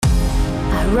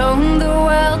roam the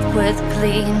world with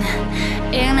clean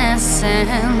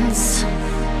innocence,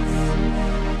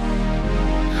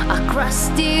 across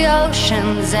the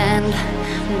oceans and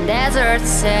desert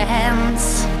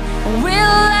sands. Will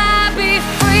I be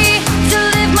free to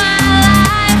live my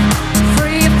life,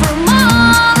 free from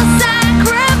all the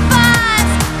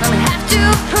sacrifice? Don't have to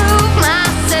prove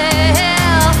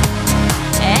myself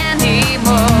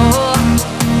anymore.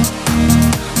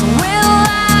 Will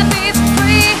I be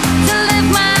free to live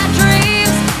my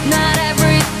dreams? Not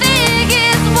everything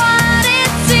is what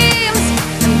it seems,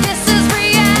 and this is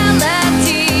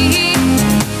reality,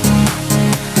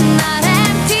 not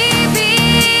MTV.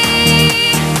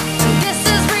 This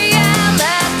is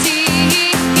reality.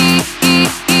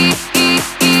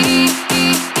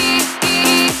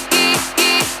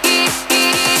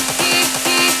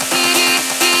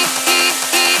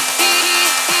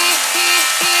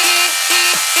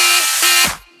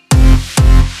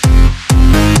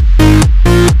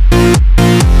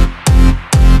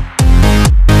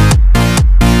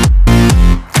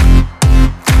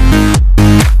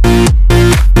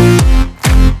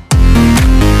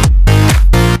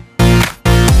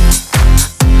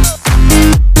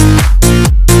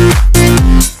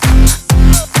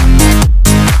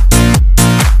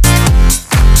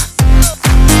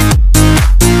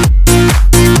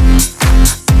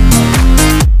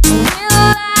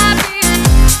 Will I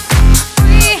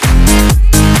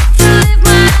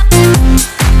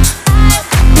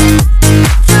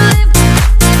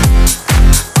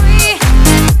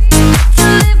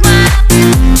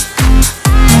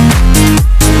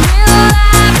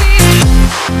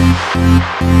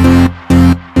be